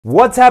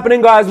What's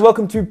happening, guys?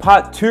 Welcome to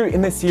part 2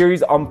 in the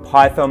series on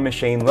Python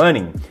machine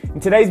learning.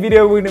 In today's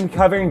video, we're going to be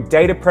covering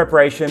data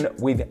preparation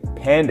with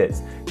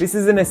Pandas. This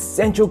is an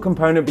essential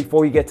component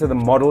before you get to the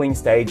modeling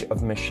stage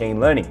of machine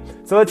learning.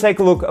 So let's take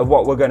a look at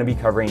what we're going to be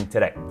covering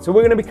today. So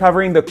we're going to be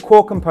covering the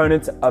core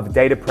components of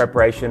data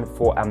preparation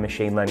for our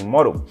machine learning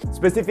model.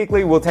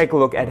 Specifically, we'll take a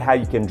look at how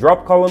you can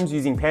drop columns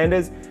using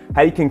Pandas,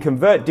 how you can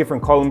convert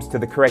different columns to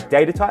the correct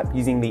data type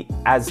using the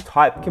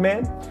astype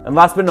command. And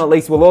last but not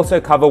least, we'll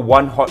also cover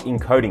one-hot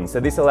encoding.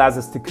 So this allows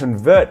us to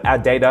convert our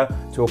data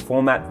to a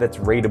format that's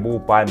readable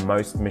by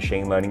most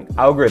machine learning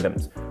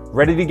algorithms.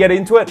 Ready to get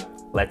into it?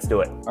 Let's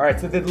do it. All right,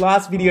 so the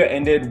last video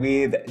ended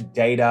with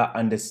data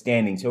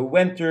understanding. So we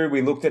went through,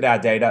 we looked at our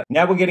data.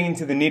 Now we're getting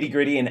into the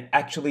nitty-gritty and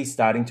actually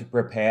starting to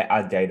prepare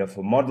our data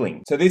for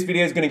modeling. So this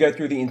video is going to go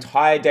through the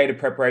entire data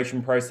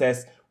preparation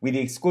process with the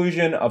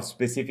exclusion of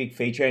specific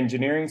feature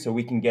engineering so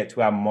we can get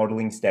to our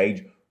modeling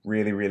stage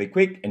really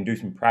quick and do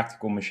some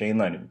practical machine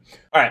learning.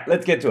 All right,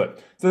 let's get to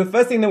it. So the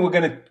first thing that we're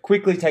going to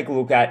quickly take a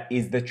look at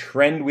is the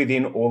trend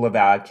within all of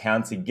our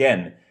accounts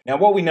again. Now,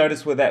 what we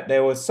noticed was that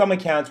there were some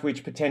accounts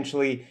which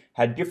potentially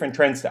had different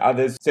trends to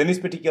others. So in this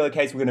particular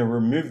case, we're going to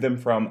remove them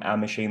from our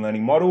machine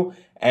learning model.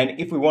 And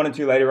if we wanted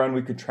to later on,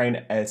 we could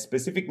train a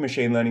specific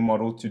machine learning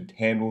model to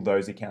handle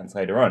those accounts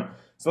later on.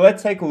 So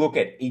let's take a look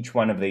at each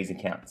one of these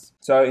accounts.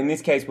 So in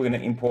this case, we're going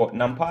to import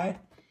NumPy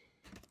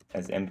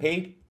as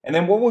MP. And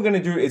then what we're going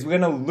to do is we're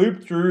going to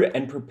loop through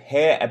and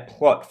prepare a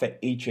plot for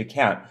each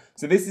account.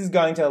 So this is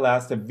going to allow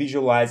us to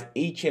visualize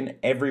each and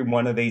every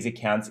one of these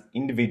accounts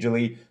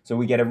individually so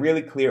we get a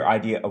really clear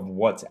idea of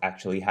what's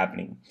actually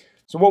happening.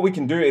 So what we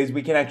can do is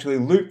we can actually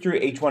loop through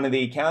each one of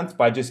the accounts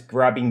by just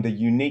grabbing the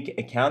unique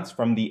accounts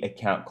from the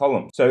account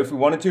column. So if we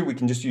wanted to, we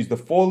can just use the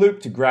for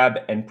loop to grab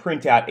and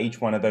print out each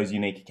one of those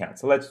unique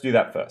accounts. So let's do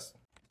that first.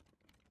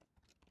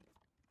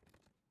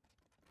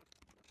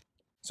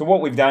 So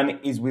what we've done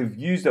is we've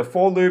used a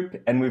for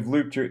loop and we've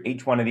looped through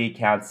each one of the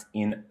accounts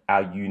in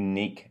our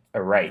unique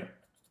array.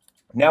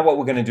 Now what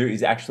we're going to do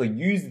is actually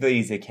use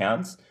these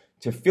accounts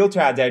to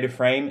filter our data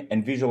frame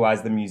and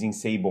visualize them using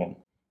Seaborn.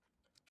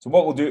 So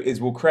what we'll do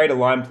is we'll create a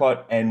line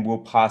plot and we'll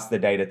pass the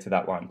data to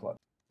that line plot.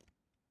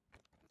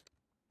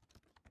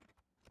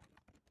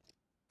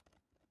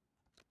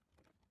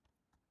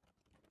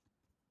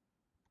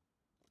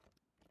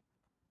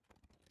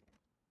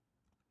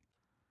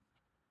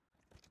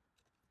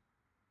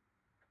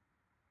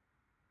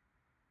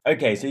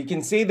 Okay, so you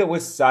can see that we're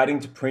starting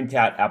to print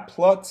out our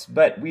plots,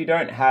 but we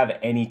don't have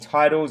any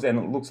titles and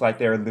it looks like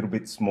they're a little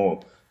bit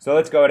small. So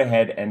let's go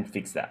ahead and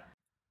fix that.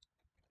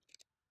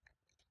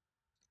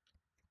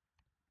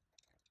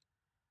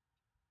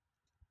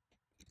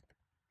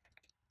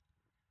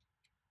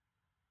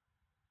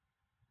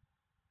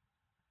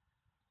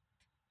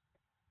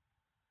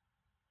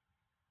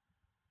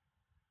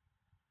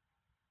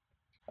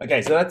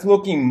 Okay, so that's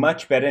looking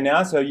much better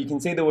now. So you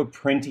can see that we're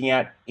printing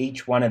out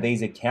each one of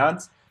these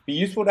accounts. Be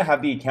useful to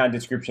have the account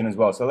description as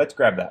well. So let's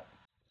grab that.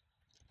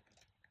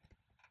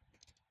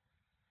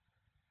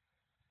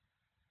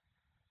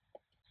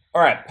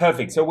 All right,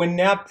 perfect. So we're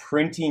now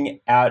printing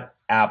out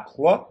our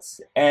plots.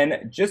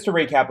 And just to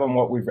recap on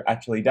what we've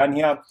actually done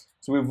here.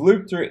 So we've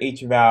looped through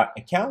each of our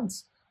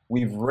accounts.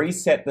 We've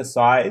reset the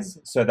size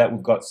so that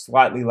we've got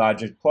slightly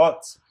larger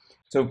plots.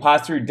 So we'll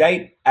pass through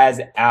date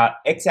as our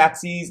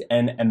x-axis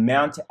and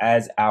amount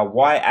as our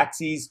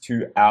y-axis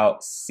to our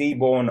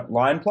Seaborn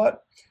line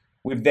plot.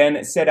 We've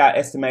then set our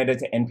estimator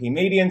to NP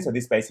median, so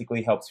this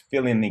basically helps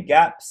fill in the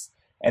gaps.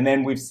 And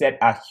then we've set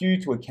our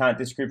hue to account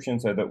description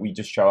so that we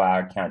just show our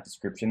account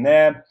description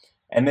there.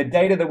 And the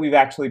data that we've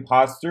actually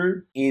passed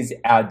through is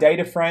our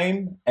data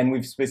frame, and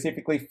we've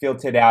specifically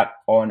filtered out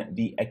on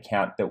the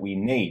account that we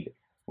need.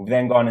 We've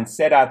then gone and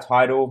set our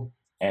title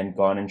and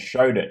gone and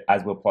showed it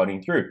as we're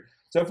plotting through.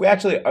 So if we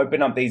actually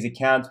open up these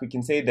accounts, we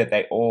can see that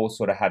they all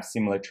sort of have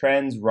similar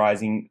trends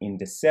rising in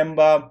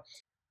December.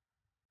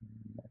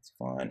 That's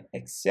fine,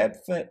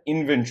 except for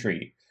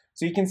inventory.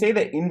 So you can see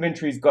that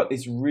inventory's got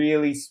this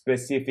really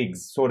specific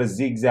sort of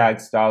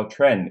zigzag style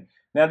trend.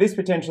 Now this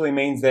potentially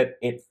means that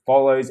it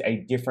follows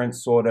a different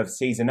sort of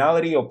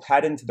seasonality or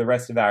pattern to the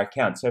rest of our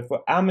accounts. So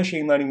for our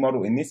machine learning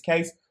model in this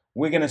case,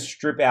 we're going to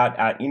strip out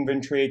our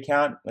inventory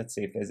account. Let's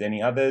see if there's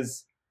any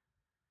others.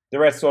 The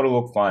rest sort of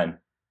look fine.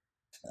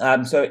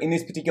 So in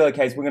this particular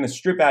case, we're going to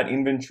strip out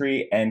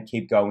inventory and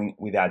keep going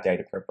with our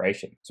data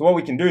preparation. So what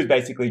we can do is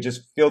basically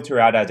just filter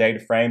out our data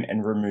frame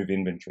and remove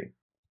inventory.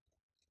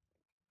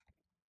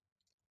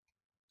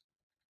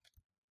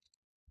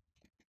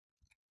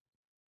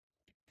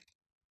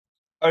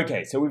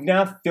 Okay, so we've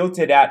now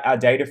filtered out our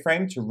data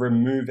frame to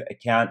remove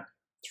account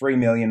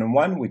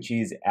 3,000,001, which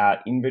is our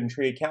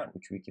inventory account,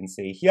 which we can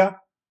see here.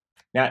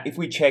 Now, if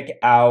we check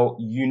our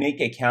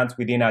unique accounts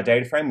within our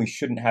data frame, we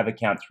shouldn't have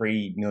account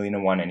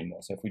 3,000,001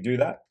 anymore. So if we do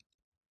that,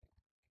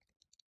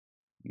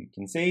 you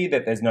can see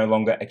that there's no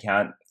longer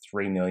account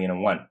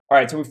 3,000,001. All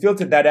right, so we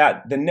filtered that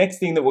out. The next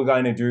thing that we're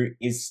going to do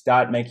is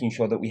start making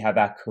sure that we have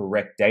our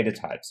correct data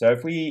type. So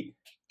if we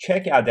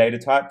check our data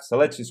type, so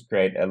let's just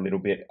create a little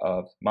bit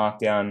of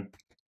markdown.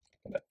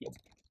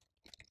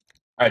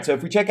 All right, so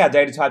if we check our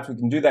data types, we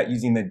can do that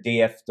using the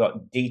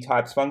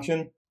df.dtypes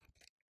function.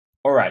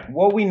 All right,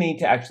 what we need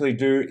to actually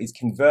do is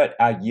convert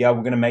our year.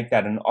 We're going to make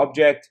that an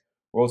object.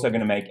 We're also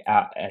going to make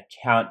our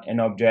account an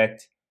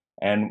object,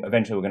 and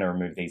eventually we're going to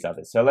remove these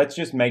others. So let's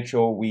just make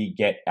sure we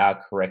get our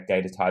correct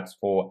data types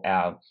for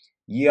our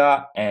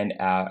year and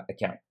our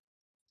account.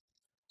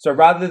 So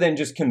rather than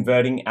just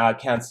converting our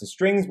accounts to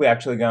strings, we're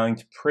actually going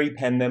to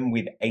prepend them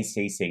with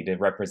acc to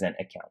represent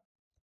account.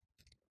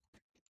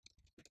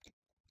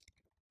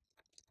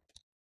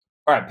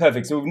 All right,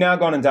 perfect. So we've now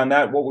gone and done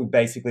that. What we've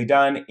basically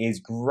done is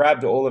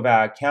grabbed all of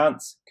our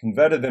accounts,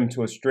 converted them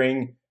to a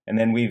string, and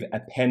then we've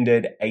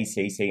appended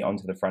acc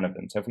onto the front of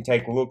them. So if we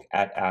take a look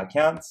at our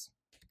accounts,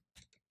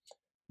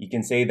 you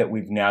can see that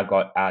we've now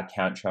got our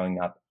account showing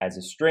up as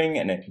a string.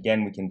 And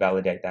again, we can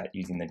validate that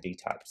using the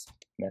dtypes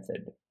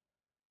method.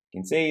 You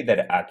can see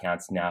that our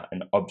account's now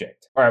an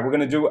object. All right, we're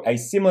going to do a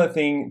similar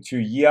thing to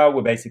year.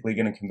 We're basically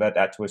going to convert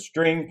that to a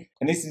string.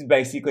 And this is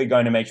basically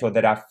going to make sure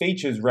that our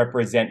features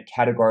represent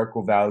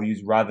categorical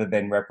values rather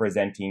than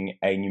representing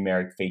a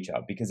numeric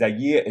feature, because our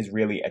year is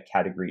really a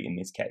category in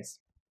this case.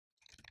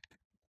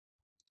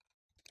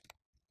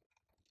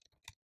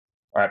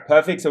 All right,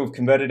 perfect. So we've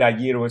converted our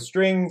year to a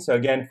string. So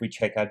again, if we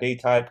check our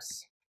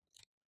dtypes,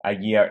 our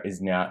year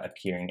is now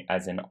appearing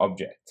as an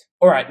object.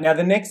 All right, now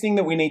the next thing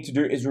that we need to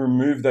do is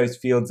remove those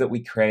fields that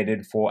we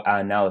created for our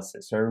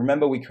analysis. So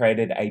remember, we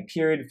created a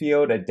period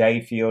field, a day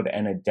field,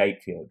 and a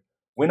date field.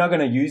 We're not going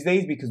to use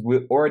these because we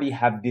already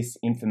have this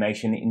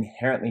information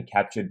inherently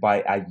captured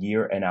by our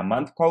year and our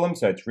month column.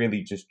 So it's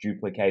really just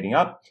duplicating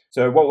up.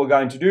 So what we're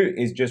going to do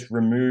is just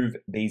remove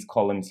these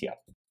columns here.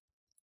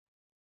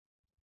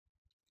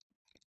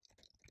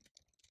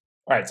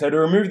 All right, so to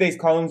remove these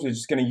columns, we're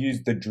just going to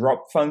use the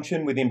drop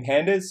function within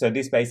Pandas. So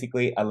this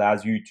basically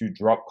allows you to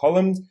drop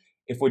columns.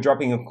 If we're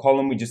dropping a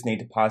column, we just need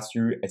to pass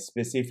through a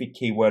specific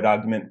keyword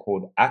argument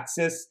called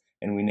axis,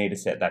 and we need to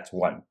set that to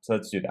 1. So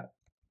let's do that.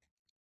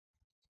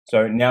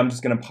 So now I'm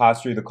just going to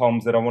pass through the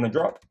columns that I want to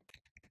drop.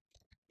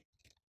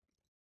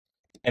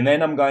 And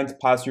then I'm going to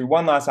pass through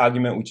one last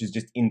argument, which is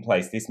just in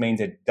place. This means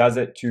it does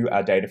it to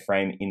our data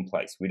frame in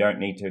place. We don't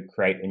need to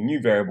create a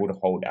new variable to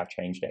hold our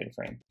change data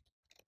frame.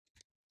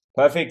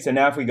 Perfect. So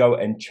now if we go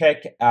and check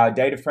our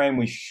data frame,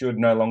 we should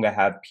no longer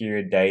have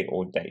period, day,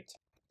 or date.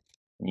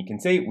 And you can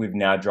see we've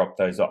now dropped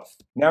those off.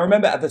 Now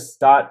remember, at the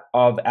start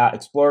of our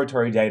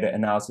exploratory data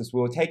analysis,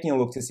 we were taking a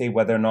look to see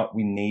whether or not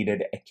we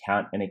needed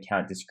account and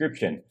account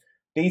description.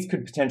 These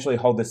could potentially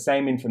hold the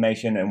same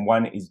information, and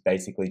one is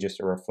basically just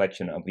a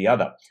reflection of the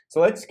other. So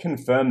let's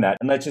confirm that,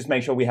 and let's just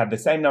make sure we have the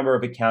same number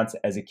of accounts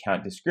as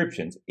account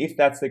descriptions. If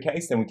that's the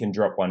case, then we can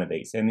drop one of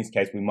these. So in this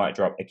case, we might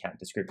drop account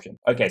description.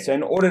 Okay, so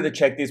in order to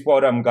check this,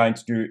 what I'm going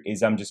to do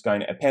is I'm just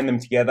going to append them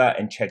together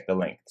and check the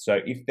length. So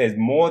if there's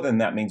more, then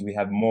that means we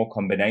have more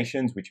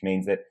combinations, which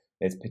means that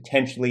there's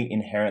potentially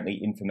inherently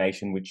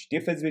information which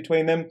differs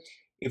between them.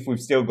 If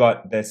we've still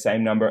got the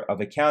same number of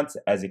accounts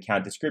as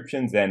account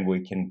descriptions, then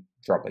we can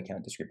drop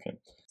account description.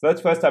 So let's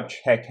first up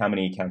check how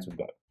many accounts we've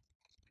got.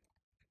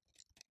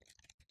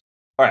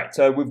 All right,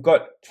 so we've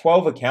got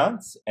 12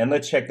 accounts, and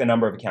let's check the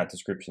number of account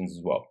descriptions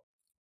as well.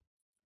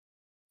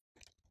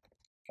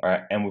 All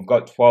right, and we've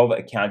got 12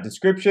 account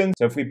descriptions.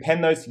 So if we pen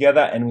those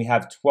together and we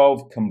have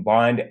 12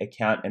 combined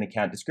account and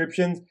account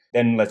descriptions,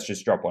 then let's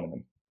just drop one of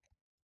them.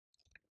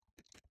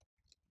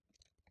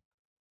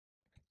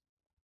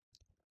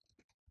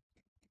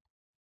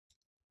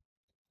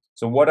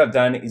 So what I've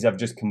done is I've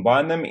just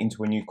combined them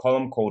into a new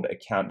column called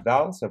account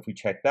val. So if we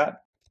check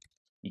that,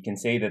 you can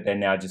see that they're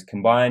now just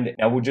combined.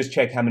 Now we'll just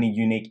check how many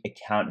unique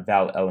account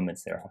val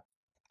elements there are.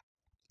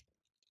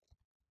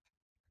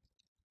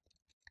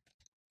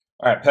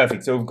 All right,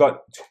 perfect. So we've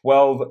got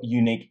 12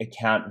 unique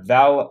account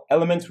val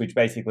elements, which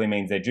basically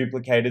means they're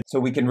duplicated.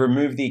 So we can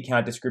remove the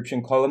account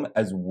description column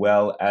as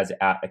well as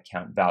our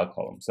account val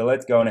column. So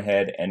let's go on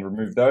ahead and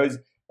remove those.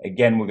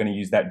 Again, we're going to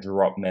use that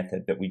drop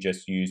method that we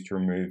just used to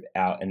remove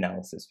our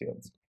analysis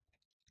fields.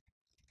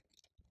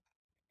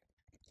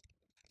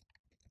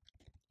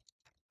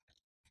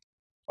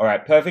 All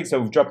right, perfect.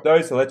 So we've dropped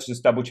those. So let's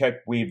just double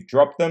check we've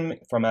dropped them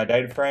from our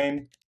data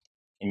frame.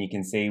 And you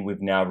can see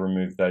we've now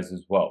removed those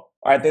as well.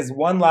 All right, there's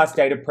one last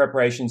data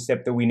preparation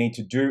step that we need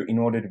to do in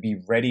order to be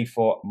ready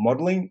for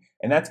modeling,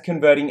 and that's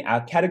converting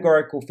our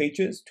categorical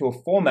features to a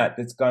format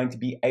that's going to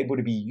be able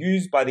to be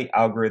used by the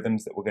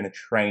algorithms that we're going to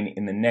train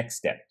in the next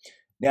step.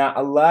 Now,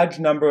 a large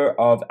number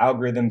of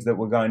algorithms that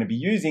we're going to be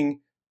using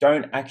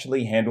don't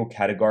actually handle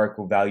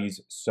categorical values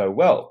so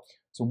well.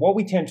 So what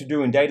we tend to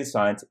do in data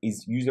science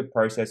is use a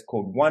process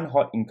called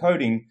one-hot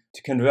encoding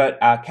to convert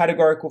our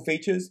categorical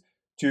features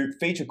to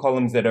feature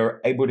columns that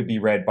are able to be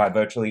read by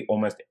virtually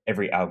almost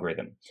every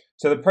algorithm.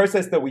 So the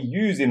process that we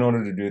use in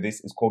order to do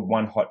this is called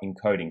one-hot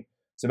encoding.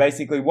 So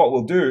basically what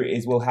we'll do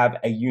is we'll have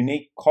a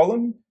unique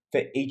column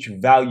for each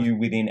value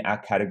within our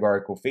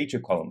categorical feature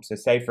column. So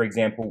say, for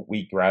example,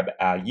 we grab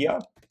our year.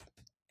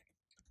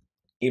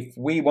 If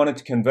we wanted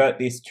to convert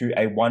this to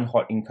a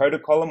one-hot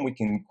encoder column, we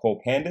can call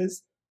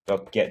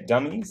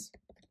pandas.getDummies.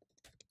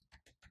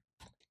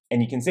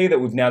 And you can see that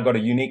we've now got a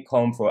unique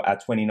column for our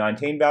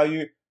 2019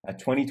 value, our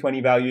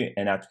 2020 value,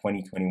 and our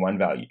 2021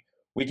 value.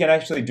 We can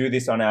actually do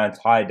this on our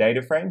entire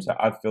data frame. So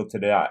I've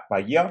filtered it out by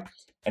year,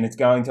 and it's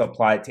going to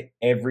apply it to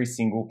every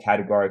single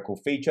categorical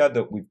feature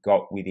that we've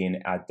got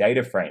within our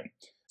data frame.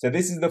 So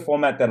this is the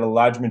format that a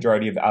large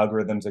majority of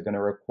algorithms are going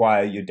to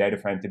require your data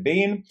frame to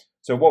be in.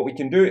 So what we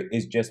can do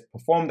is just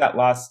perform that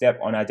last step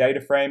on our data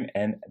frame,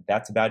 and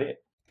that's about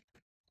it.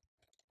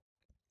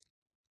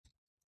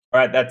 All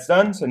right, that's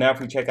done. So now if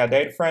we check our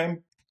data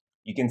frame,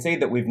 you can see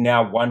that we've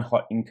now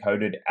one-hot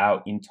encoded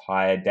our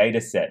entire data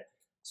set.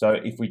 So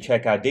if we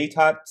check our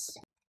d-types,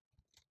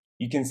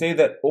 you can see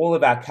that all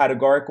of our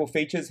categorical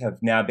features have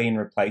now been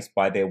replaced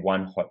by their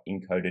one-hot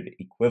encoded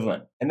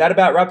equivalent. And that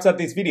about wraps up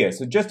this video.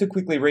 So just to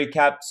quickly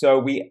recap, so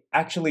we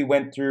actually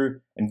went through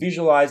and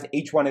visualized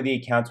each one of the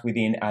accounts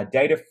within our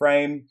data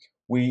frame.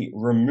 We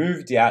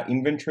removed our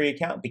inventory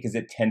account because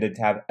it tended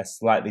to have a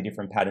slightly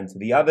different pattern to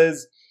the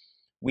others.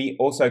 We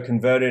also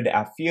converted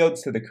our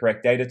fields to the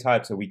correct data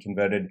type. So we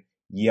converted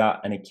year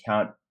and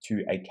account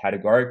to a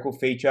categorical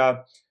feature.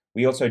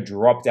 We also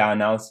dropped our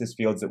analysis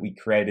fields that we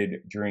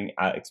created during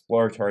our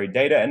exploratory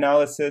data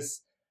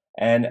analysis.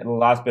 And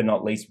last but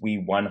not least, we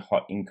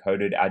one-hot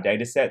encoded our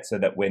data set so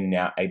that we're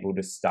now able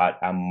to start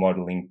our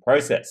modeling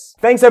process.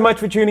 Thanks so much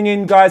for tuning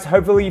in, guys.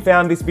 Hopefully you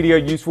found this video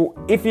useful.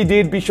 If you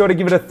did, be sure to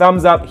give it a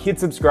thumbs up, hit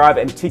subscribe,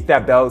 and tick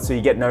that bell so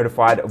you get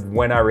notified of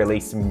when I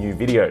release some new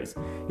videos.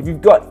 If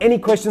you've got any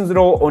questions at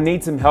all or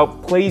need some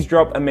help, please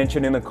drop a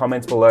mention in the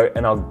comments below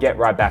and I'll get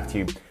right back to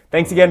you.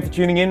 Thanks again for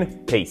tuning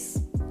in. Peace.